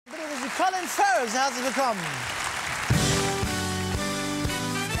Colin Furze. Herzlich willkommen.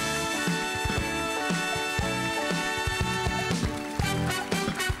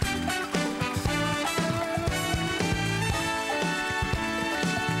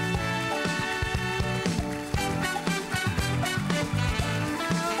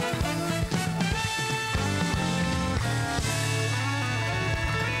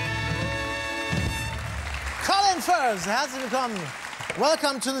 Colin Furze, herzlich willkommen.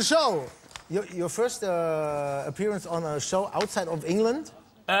 Welcome to the show. Your first appearance on a show outside of England?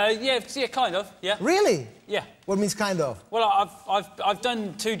 Yeah, kind of. Yeah. Really? Yeah. What means kind of? Well, I've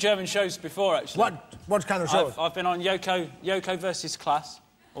done 2 German shows before actually. What kind of shows? I've been on Joko versus Class,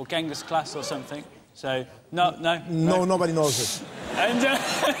 or Genghis Class or something. So no, nobody knows it. And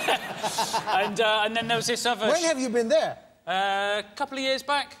and then there was this other. When have you been there? A couple of years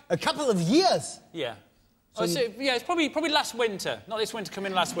back. A couple of years? Yeah. So yeah, it's probably last winter. Not this winter, come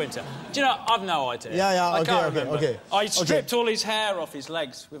in last winter. Do you know, I've no idea. Yeah, I can't remember. Okay. I stripped all his hair off his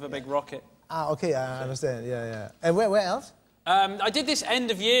legs with a big rocket. Ah, okay, I understand, yeah. And where else? I did this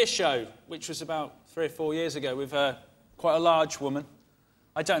end-of-year show, which was about 3 or 4 years ago, with quite a large woman.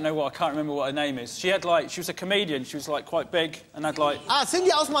 I don't know I can't remember what her name is. She was a comedian, she was, quite big, and had, Ah,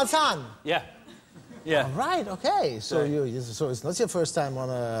 Cindy aus Marzahn! Yeah. Yeah. Right, okay. So it's not your first time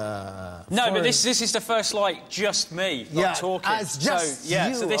on a... No, but this is the first, just me, talking. It's just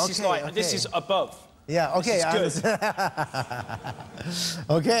you. So this this is above. Yeah, okay. This is good.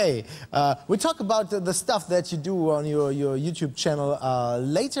 Okay. We talk about the stuff that you do on your YouTube channel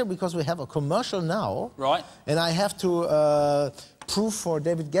later, because we have a commercial now. Right. And I have to prove for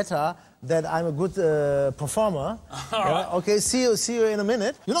David Guetta that I'm a good performer. All right. Okay, see you in a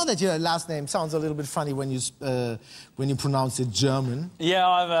minute. You know that your last name sounds a little bit funny when you pronounce it German. Yeah,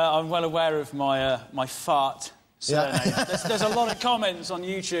 I'm well aware of my fart surname. Yeah. There's a lot of comments on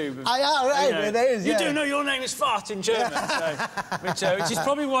YouTube. Yeah, right, there is, You do know your name is Fart in German, which is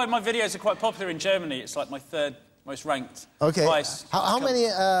probably why my videos are quite popular in Germany. It's my 3rd most ranked. Okay. Twice. How many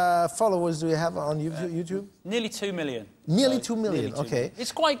followers do you have on YouTube? Nearly 2 million. Nearly 2 million. Nearly 2 okay. million.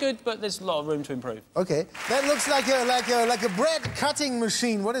 It's quite good, but there's a lot of room to improve. Okay. That looks like a bread cutting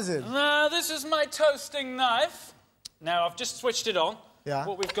machine. What is it? This is my toasting knife. Now I've just switched it on. Yeah.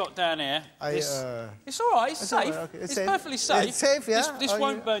 What we've got down here. It's all right. It's safe. All right, okay. It's perfectly safe. It's safe, yeah. This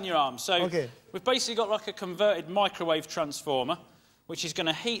won't burn your arm. So okay. We've basically got a converted microwave transformer, which is going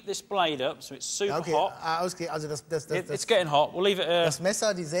to heat this blade up, so it's super hot. Okay, also it's getting hot. We'll leave it. Das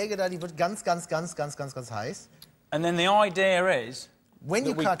Messer, die Säge da, die wird ganz heiß. And then the idea is when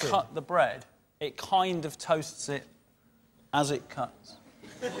you cut the bread, it kind of toasts it as it cuts.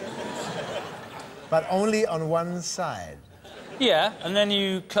 But only on one side. Yeah, and then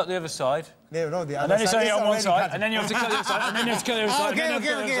you cut the other side. No, the other side. And then it's only on one side, cut. and then you have to cut the other side, and then you have to cut the other side,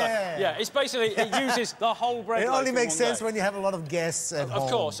 Okay. Yeah, it's basically, it uses the whole bread. It only makes sense when you have a lot of guests at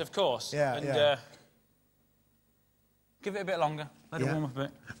home. Of course. Yeah, and give it a bit longer. Let it warm up a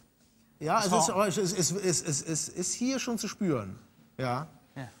bit. Ja, es ist hier schon zu spüren. Ja.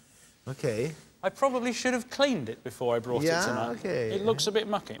 Yeah. Okay. I probably should have cleaned it before I brought it tonight. Okay. It looks a bit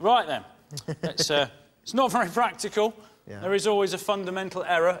mucky. Right then. It's not very practical. Yeah. There is always a fundamental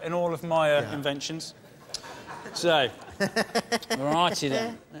error in all of my inventions. So, righty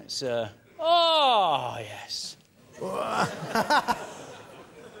then. Let's. Oh yes.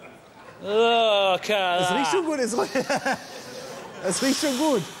 Look at that. Es riecht schon gut. Es riecht schon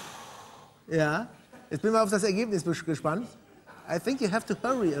gut. Ja. Jetzt bin mal auf das Ergebnis gespannt. I think you have to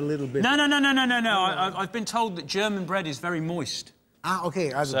hurry a little bit. No. I've been told that German bread is very moist. Ah,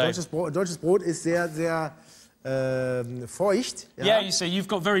 okay. Also deutsches Brot ist sehr feucht. Yeah, you see, you've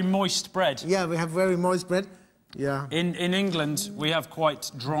got very moist bread. Yeah, we have very moist bread. Yeah. In England, we have quite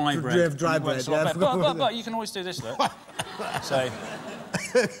dry bread. We have dry bread. Yeah. But you can always do this, look. So.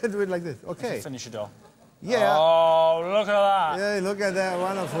 Do it like this. Okay. Finish it off. Yeah. Oh, look at that. Yeah, look at that.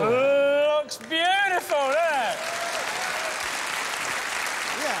 Wonderful. Looks beautiful, doesn't it?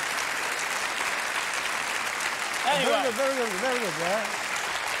 Yeah. Anyway. Very good,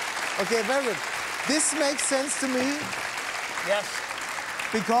 yeah. Okay, very good. This makes sense to me. Yes.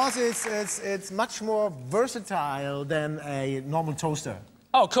 Because it's much more versatile than a normal toaster.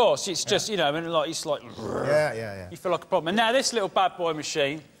 Oh, of course. It's just, it's like... Yeah. You feel like a problem. And now this little bad boy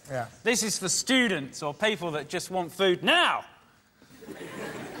machine, yeah. This is for students or people that just want food now.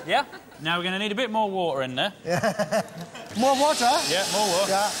 Yeah? Now we're going to need a bit more water in there. Yeah. More water? Yeah, more water.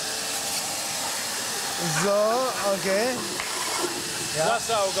 Yeah. So, okay. Yeah. That's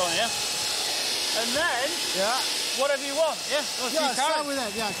how we're going, yeah? And then, whatever you want, yeah? Start with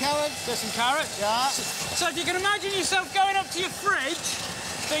that, carrots. There's some carrots. Yeah. So if you can imagine yourself going up to your fridge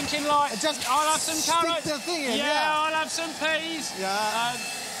thinking like, just I'll have some carrots. Stick the thing in, yeah, I'll have some peas. Yeah.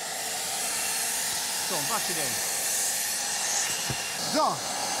 Go on, back it in. So.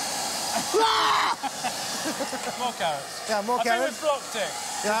 More carrots. Yeah, more I carrots. think we've blocked it.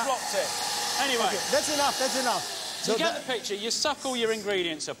 Yeah. We've blocked it. Anyway. Okay, that's enough, that's enough. So you get the picture, you suck all your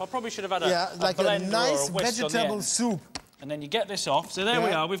ingredients up. I probably should have had a like a blender nice or a whisk vegetable soup. And then you get this off. So there we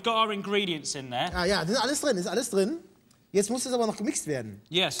are, we've got our ingredients in there. Ah ja, das ist alles drin, ist alles drin. Jetzt muss es aber noch gemixt werden.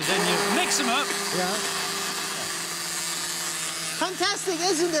 Yeah, so then you mix them up. Ja. Fantastic,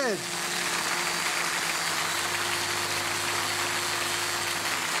 isn't it?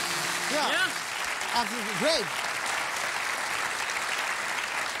 Yeah? Absolutely great.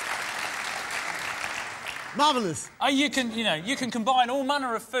 Marvelous. You can combine all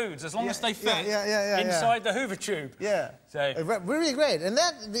manner of foods as long as they fit inside the Hoover tube. Yeah. So really great. And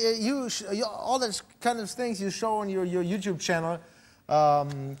that all those kind of things you show on your YouTube channel.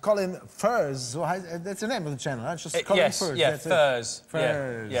 Colin Furze, so that's the name of the channel. That's just Colin Furze. Yeah, Furze.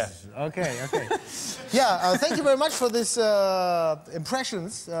 Furze. Yeah. Okay. Yeah. Thank you very much for this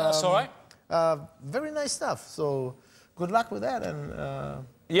impressions. That's all right. Very nice stuff. So good luck with that. And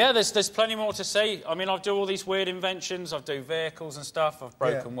yeah, there's plenty more to say. I mean, I do all these weird inventions. I do vehicles and stuff. I've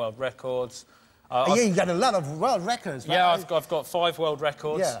broken world records. You got a lot of world records. Right? Yeah, I've got 5 world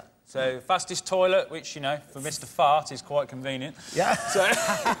records. Yeah. So, fastest toilet, which, for Mr. Fart is quite convenient. Yeah. So,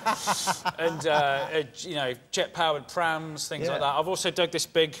 and, jet-powered prams, things like that. I've also dug this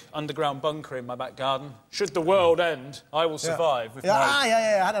big underground bunker in my back garden. Should the world end, I will survive. With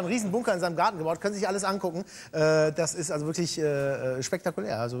Er hat einen riesen Bunker in seinem Garten gebaut. Können Sie sich alles angucken. Das ist also wirklich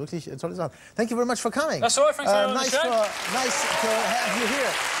spektakulär. Also wirklich tolle Sachen. Thank you very much for coming. That's all right, thanks for having nice to have you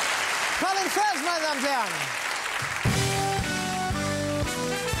here. Colin Furze, meine Damen und Herren.